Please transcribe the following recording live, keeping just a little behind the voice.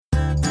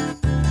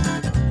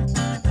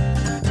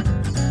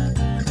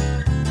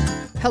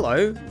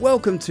Hello,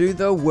 welcome to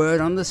The Word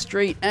on the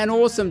Street, an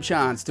awesome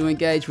chance to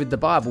engage with the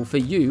Bible for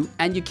you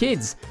and your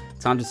kids.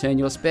 Time to turn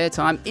your spare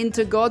time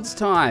into God's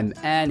time,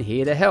 and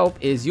here to help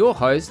is your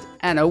host,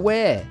 Anna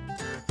Ware.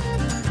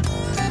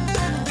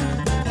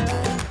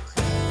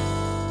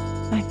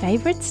 My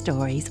favourite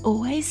stories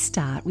always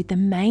start with the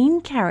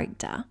main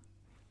character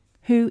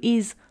who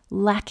is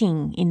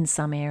lacking in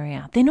some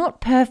area. They're not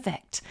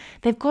perfect.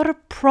 They've got a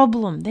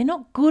problem. They're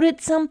not good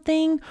at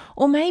something,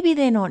 or maybe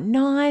they're not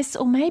nice,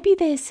 or maybe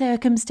their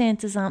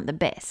circumstances aren't the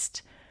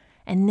best.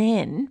 And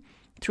then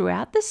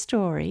throughout the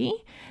story,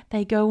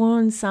 they go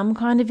on some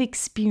kind of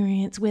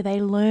experience where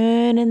they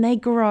learn and they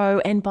grow,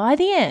 and by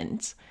the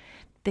end,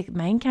 the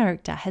main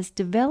character has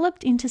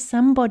developed into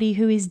somebody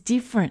who is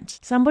different,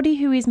 somebody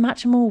who is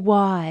much more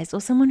wise,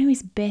 or someone who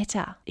is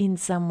better in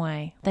some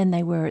way than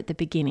they were at the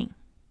beginning.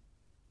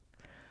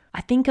 I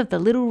think of the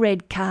little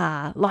red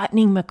car,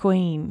 Lightning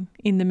McQueen,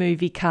 in the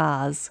movie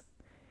Cars.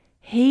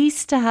 He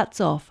starts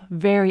off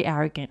very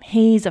arrogant.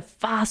 He's a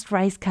fast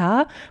race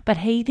car, but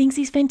he thinks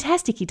he's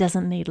fantastic. He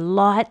doesn't need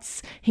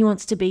lights. He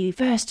wants to be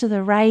first to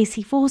the race.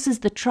 He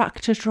forces the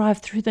truck to drive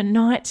through the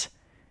night.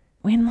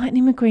 When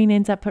Lightning McQueen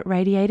ends up at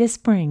Radiator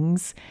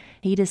Springs,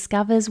 he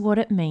discovers what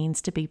it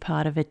means to be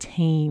part of a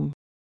team.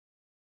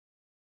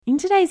 In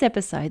today's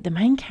episode, the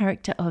main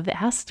character of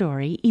our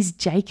story is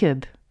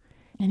Jacob.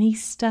 And he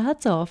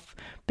starts off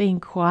being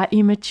quite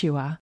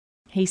immature.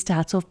 He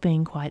starts off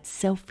being quite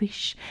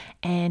selfish,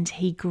 and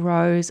he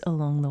grows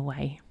along the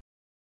way.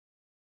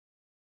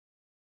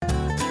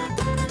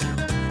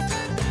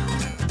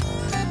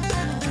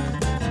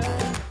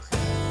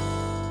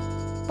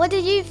 What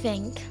did you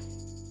think?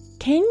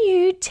 Can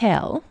you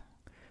tell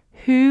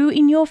who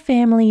in your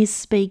family is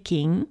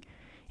speaking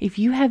if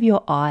you have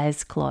your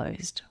eyes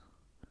closed?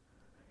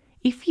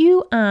 If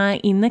you are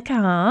in the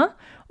car,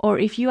 or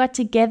if you are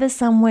together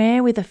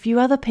somewhere with a few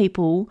other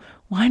people,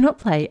 why not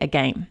play a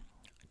game?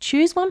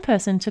 Choose one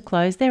person to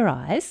close their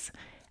eyes,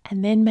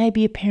 and then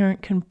maybe a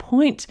parent can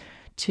point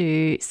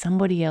to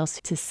somebody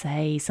else to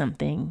say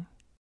something.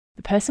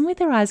 The person with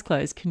their eyes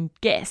closed can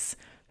guess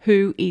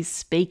who is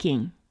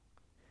speaking.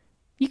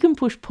 You can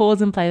push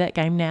pause and play that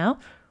game now,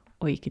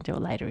 or you can do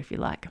it later if you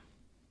like.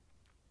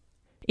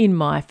 In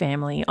my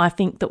family, I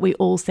think that we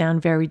all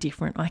sound very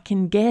different. I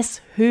can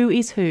guess who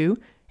is who,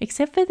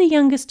 except for the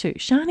youngest two,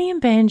 Shani and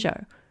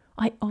Banjo.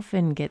 I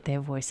often get their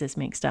voices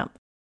mixed up.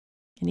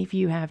 And if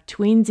you have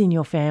twins in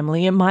your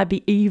family, it might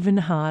be even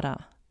harder,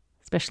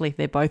 especially if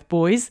they're both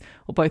boys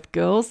or both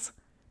girls.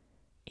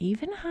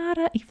 Even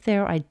harder if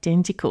they're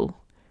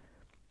identical.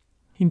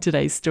 In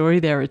today's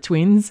story, there are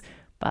twins,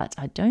 but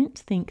I don't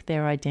think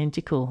they're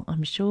identical.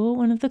 I'm sure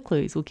one of the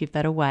clues will give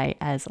that away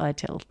as I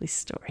tell this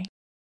story.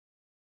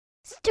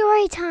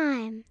 Story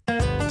time!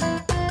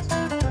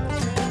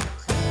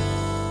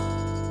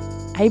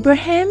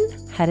 Abraham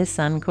had a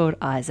son called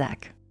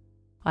Isaac.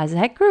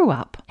 Isaac grew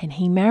up and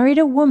he married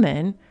a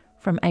woman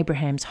from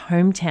Abraham's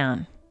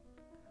hometown.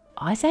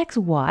 Isaac's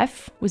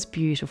wife was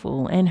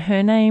beautiful and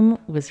her name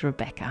was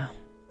Rebecca.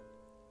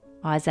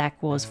 Isaac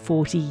was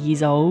 40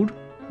 years old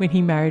when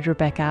he married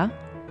Rebecca,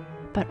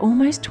 but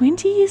almost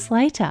 20 years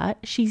later,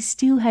 she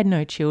still had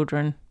no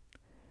children.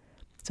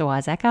 So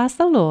Isaac asked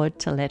the Lord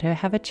to let her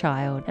have a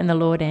child, and the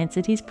Lord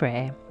answered his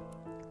prayer.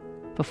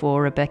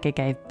 Before Rebecca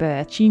gave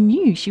birth, she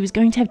knew she was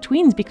going to have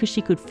twins because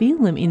she could feel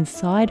them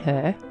inside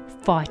her,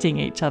 fighting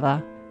each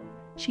other.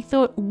 She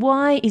thought,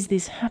 why is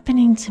this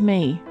happening to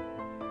me?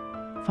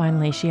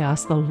 Finally, she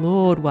asked the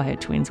Lord why her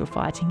twins were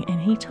fighting, and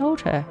he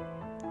told her,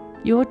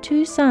 your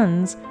two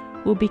sons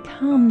will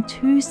become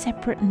two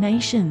separate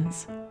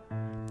nations.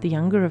 The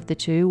younger of the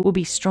two will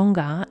be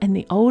stronger, and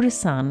the older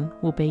son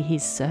will be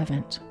his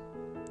servant.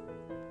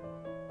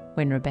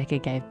 When Rebecca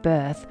gave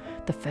birth,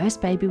 the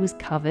first baby was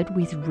covered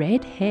with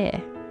red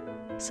hair,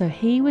 so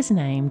he was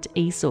named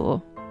Esau.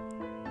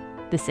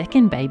 The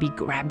second baby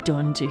grabbed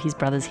onto his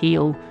brother's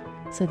heel,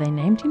 so they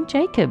named him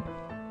Jacob.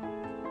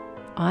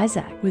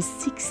 Isaac was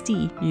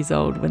 60 years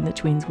old when the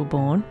twins were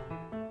born.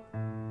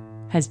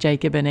 As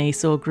Jacob and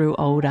Esau grew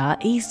older,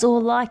 Esau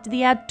liked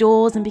the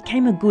outdoors and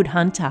became a good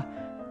hunter,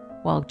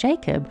 while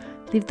Jacob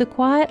lived the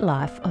quiet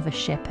life of a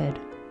shepherd.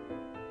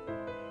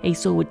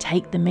 Esau would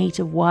take the meat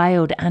of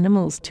wild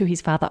animals to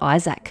his father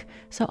Isaac,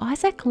 so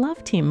Isaac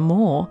loved him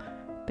more,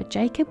 but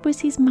Jacob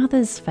was his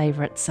mother's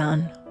favourite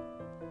son.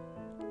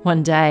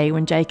 One day,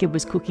 when Jacob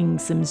was cooking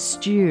some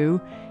stew,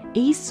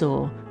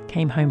 Esau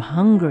came home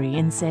hungry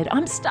and said,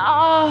 I'm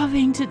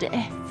starving to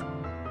death.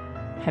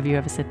 Have you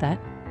ever said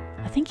that?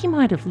 I think he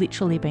might have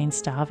literally been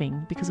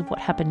starving because of what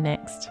happened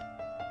next.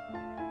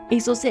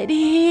 Esau said,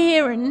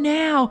 here and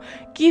now,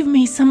 give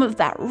me some of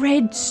that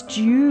red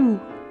stew.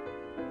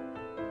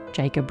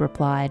 Jacob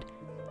replied,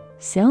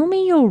 sell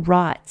me your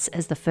rights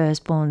as the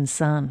firstborn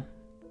son.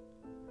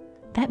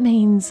 That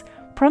means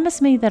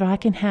promise me that I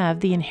can have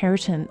the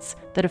inheritance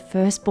that a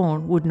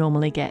firstborn would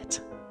normally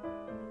get.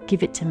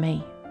 Give it to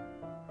me.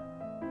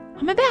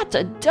 I'm about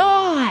to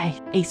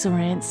die, Esau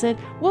answered.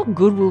 What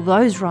good will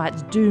those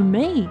rights do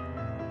me?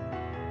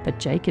 But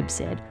Jacob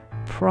said,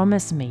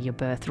 promise me your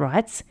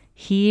birthrights.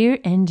 here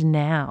and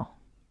now.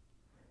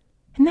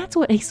 And that's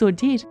what Esau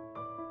did.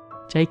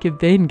 Jacob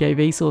then gave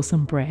Esau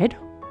some bread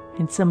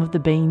and some of the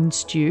bean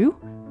stew.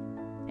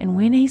 And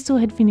when Esau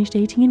had finished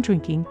eating and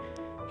drinking,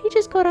 he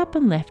just got up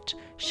and left,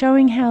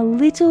 showing how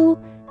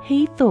little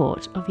he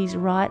thought of his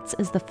rights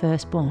as the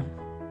firstborn.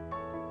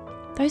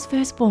 Those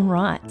firstborn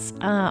rights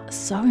are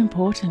so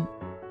important.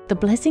 The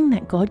blessing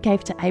that God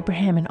gave to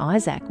Abraham and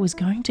Isaac was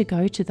going to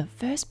go to the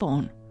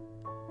firstborn.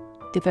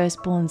 The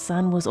firstborn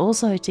son was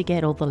also to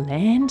get all the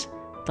land,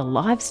 the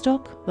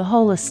livestock, the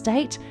whole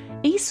estate.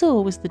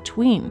 Esau was the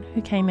twin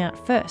who came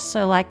out first,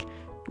 so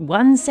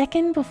 1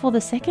 second before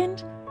the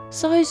second,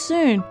 so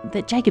soon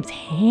that Jacob's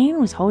hand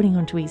was holding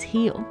onto his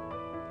heel.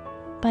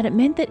 But it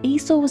meant that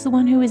Esau was the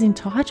one who was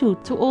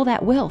entitled to all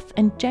that wealth,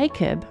 and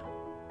Jacob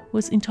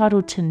was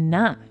entitled to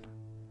none.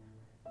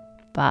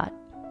 But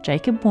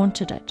Jacob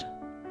wanted it,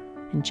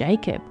 and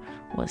Jacob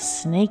was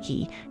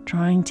sneaky,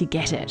 trying to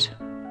get it.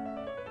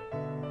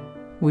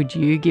 Would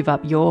you give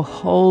up your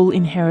whole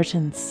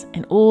inheritance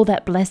and all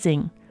that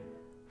blessing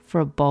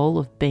for a bowl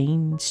of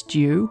bean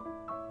stew?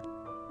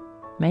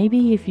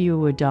 Maybe if you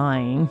were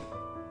dying.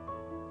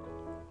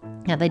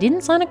 Now, they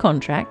didn't sign a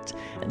contract.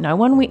 No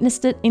one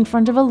witnessed it in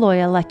front of a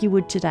lawyer like you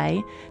would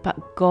today,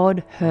 but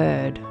God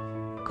heard.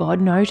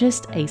 God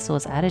noticed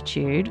Esau's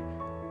attitude.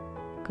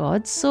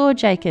 God saw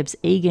Jacob's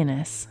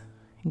eagerness.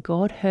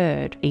 God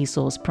heard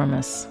Esau's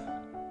promise.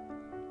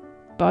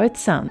 Both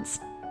sons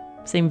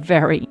seem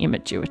very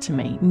immature to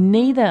me.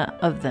 Neither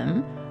of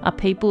them are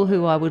people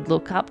who I would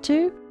look up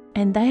to,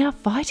 and they are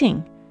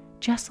fighting,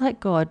 just like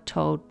God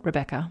told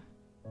Rebekah.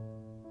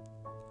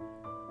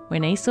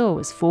 When Esau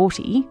was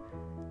 40,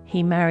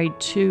 he married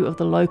 2 of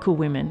the local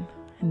women,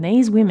 and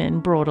these women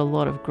brought a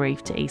lot of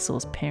grief to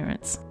Esau's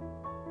parents.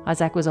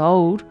 Isaac was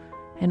old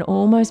and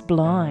almost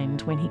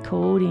blind when he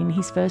called in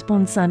his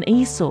firstborn son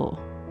Esau,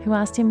 who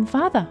asked him,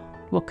 "Father,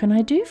 what can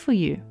I do for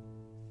you?"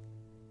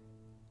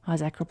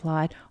 Isaac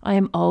replied, "I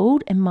am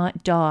old and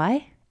might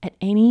die at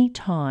any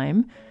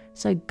time,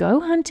 so go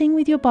hunting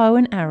with your bow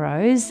and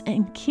arrows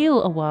and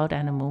kill a wild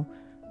animal.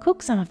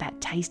 Cook some of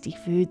that tasty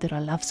food that I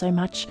love so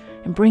much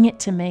and bring it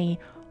to me.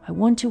 I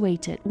want to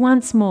eat it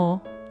once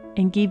more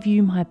and give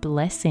you my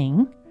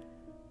blessing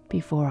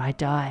before I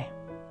die."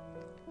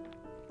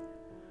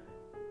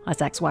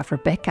 Isaac's wife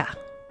Rebekah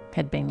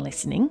had been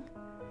listening,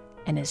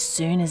 and as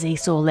soon as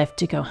Esau left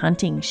to go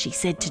hunting, she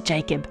said to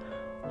Jacob,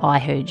 "I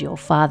heard your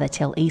father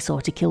tell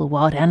Esau to kill a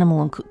wild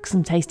animal and cook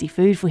some tasty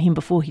food for him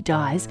before he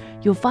dies.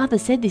 Your father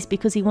said this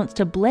because he wants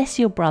to bless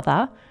your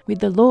brother with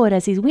the Lord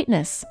as his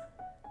witness.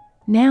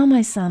 Now,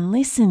 my son,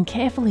 listen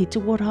carefully to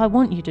what I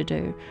want you to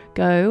do.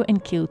 Go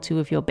and kill 2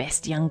 of your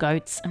best young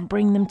goats and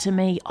bring them to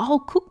me. I'll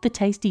cook the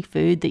tasty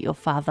food that your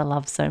father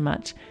loves so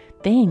much.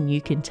 Then you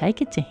can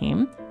take it to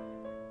him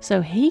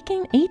so he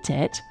can eat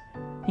it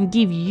and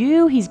give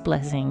you his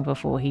blessing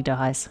before he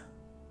dies."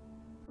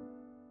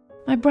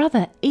 "My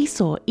brother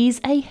Esau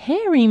is a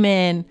hairy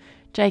man,"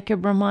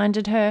 Jacob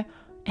reminded her,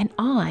 "and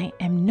I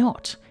am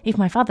not. If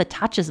my father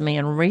touches me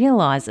and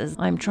realizes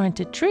I'm trying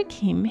to trick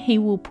him, he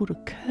will put a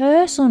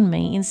curse on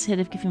me instead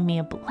of giving me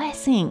a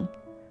blessing."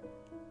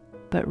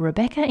 But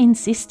Rebekah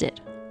insisted,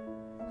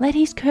 "Let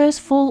his curse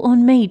fall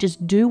on me.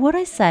 Just do what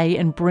I say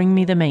and bring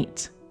me the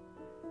meat."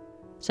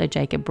 So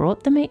Jacob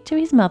brought the meat to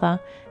his mother,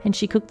 and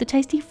she cooked the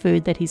tasty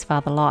food that his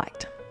father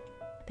liked.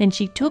 Then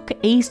she took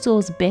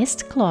Esau's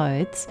best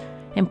clothes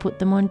and put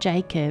them on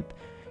Jacob.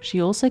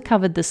 She also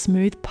covered the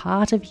smooth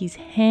part of his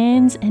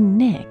hands and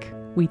neck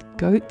with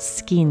goat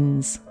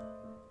skins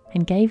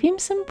and gave him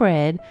some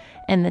bread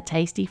and the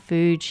tasty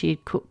food she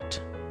had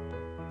cooked.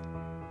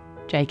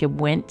 Jacob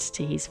went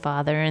to his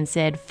father and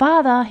said,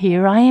 "Father,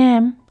 here I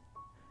am."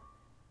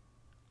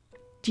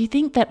 Do you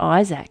think that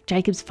Isaac,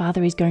 Jacob's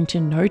father, is going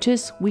to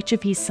notice which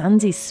of his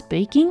sons is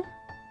speaking?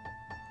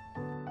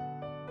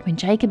 When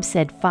Jacob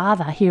said,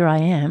 "Father, here I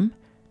am,"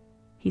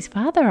 his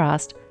father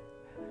asked,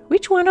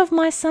 "Which one of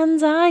my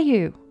sons are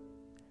you?"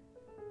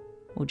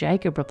 Well,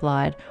 Jacob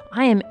replied,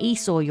 "I am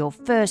Esau, your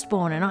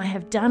firstborn, and I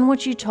have done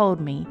what you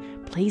told me.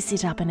 Please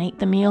sit up and eat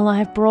the meal I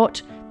have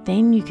brought.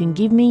 Then you can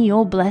give me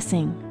your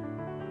blessing."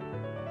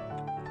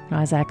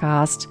 Isaac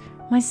asked,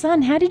 "My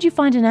son, how did you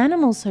find an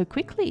animal so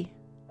quickly?"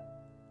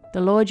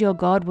 "The Lord your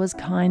God was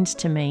kind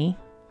to me,"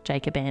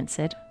 Jacob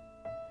answered.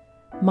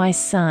 "My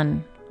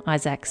son,"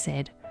 Isaac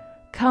said,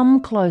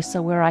 "come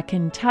closer where I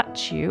can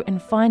touch you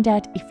and find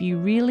out if you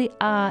really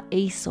are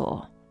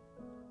Esau."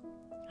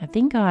 I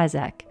think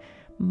Isaac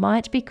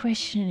might be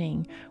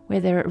questioning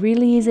whether it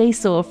really is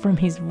Esau from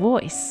his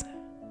voice.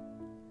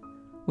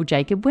 Well,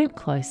 Jacob went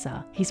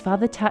closer. His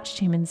father touched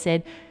him and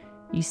said,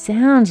 "You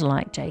sound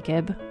like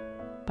Jacob,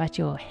 but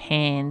your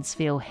hands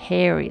feel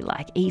hairy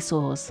like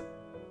Esau's."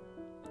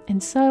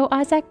 And so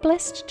Isaac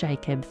blessed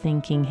Jacob,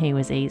 thinking he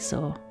was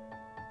Esau.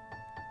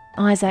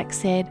 Isaac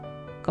said,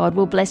 "God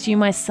will bless you,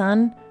 my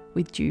son,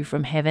 with dew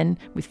from heaven,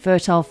 with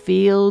fertile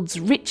fields,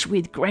 rich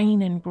with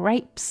grain and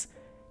grapes.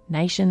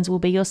 Nations will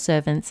be your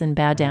servants and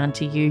bow down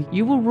to you.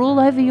 You will rule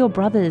over your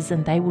brothers,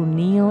 and they will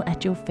kneel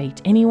at your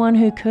feet. Anyone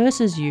who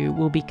curses you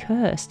will be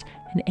cursed,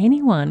 and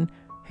anyone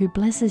Who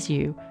blesses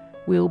you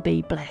will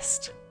be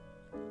blessed."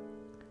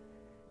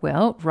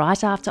 Well,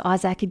 right after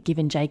Isaac had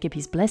given Jacob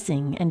his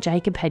blessing and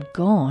Jacob had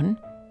gone,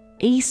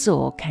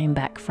 Esau came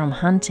back from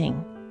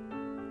hunting.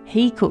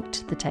 He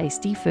cooked the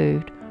tasty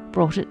food,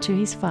 brought it to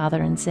his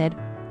father and said,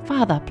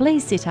 "Father,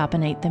 please sit up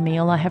and eat the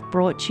meal I have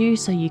brought you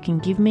so you can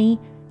give me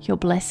your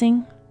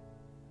blessing."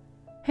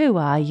 "Who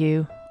are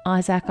you?"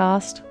 Isaac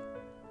asked.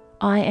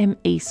 "I am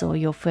Esau,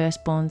 your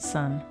firstborn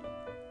son."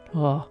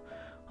 Oh,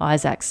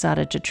 Isaac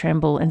started to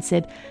tremble and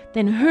said,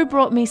 "Then who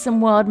brought me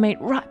some wild meat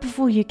right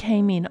before you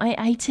came in? I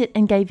ate it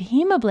and gave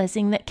him a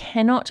blessing that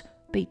cannot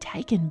be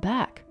taken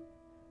back."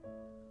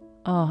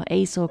 Oh,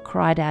 Esau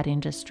cried out in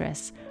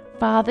distress,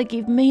 "Father,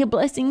 give me a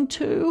blessing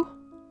too."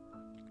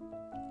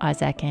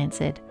 Isaac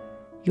answered,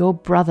 "Your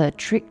brother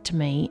tricked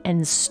me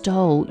and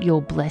stole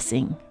your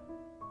blessing."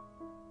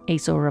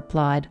 Esau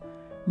replied,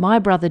 "My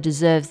brother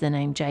deserves the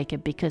name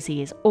Jacob because he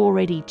has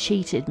already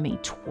cheated me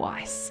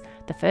twice.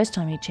 The first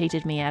time he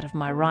cheated me out of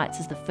my rights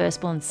as the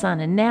firstborn son,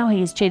 and now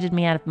he has cheated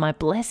me out of my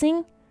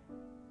blessing."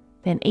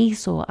 Then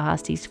Esau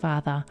asked his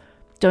father,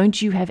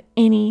 "Don't you have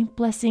any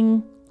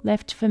blessing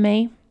left for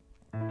me?"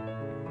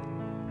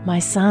 "My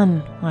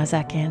son,"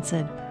 Isaac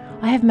answered,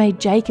 "I have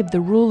made Jacob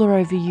the ruler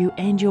over you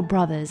and your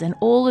brothers, and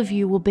all of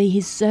you will be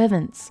his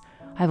servants.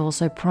 I have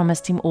also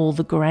promised him all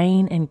the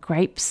grain and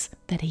grapes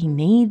that he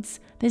needs.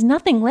 There's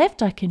nothing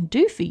left I can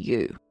do for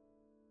you."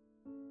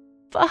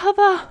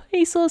 "Father,"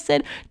 Esau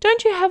said,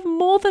 "don't you have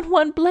more than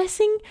one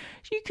blessing?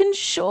 You can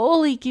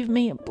surely give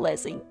me a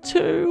blessing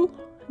too."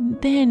 And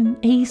then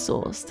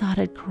Esau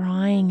started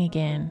crying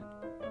again.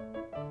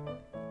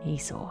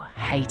 Esau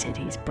hated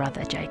his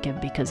brother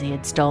Jacob because he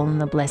had stolen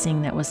the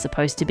blessing that was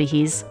supposed to be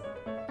his.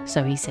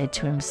 So he said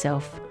to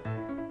himself,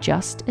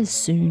 "Just as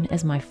soon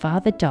as my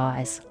father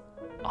dies,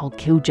 I'll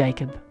kill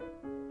Jacob."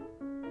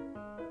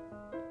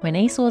 When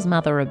Esau's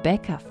mother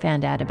Rebekah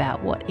found out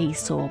about what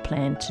Esau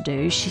planned to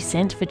do, she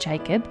sent for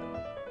Jacob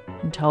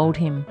and told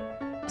him,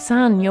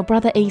 "Son, your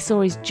brother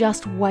Esau is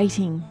just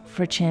waiting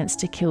for a chance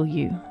to kill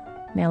you.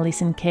 Now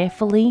listen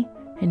carefully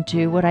and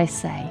do what I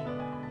say.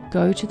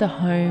 Go to the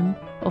home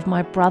of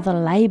my brother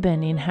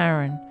Laban in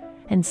Haran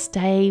and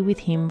stay with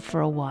him for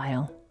a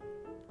while.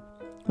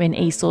 When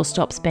Esau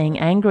stops being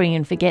angry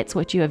and forgets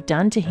what you have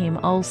done to him,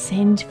 I'll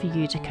send for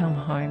you to come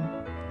home.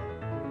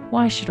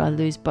 Why should I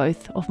lose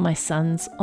both of my sons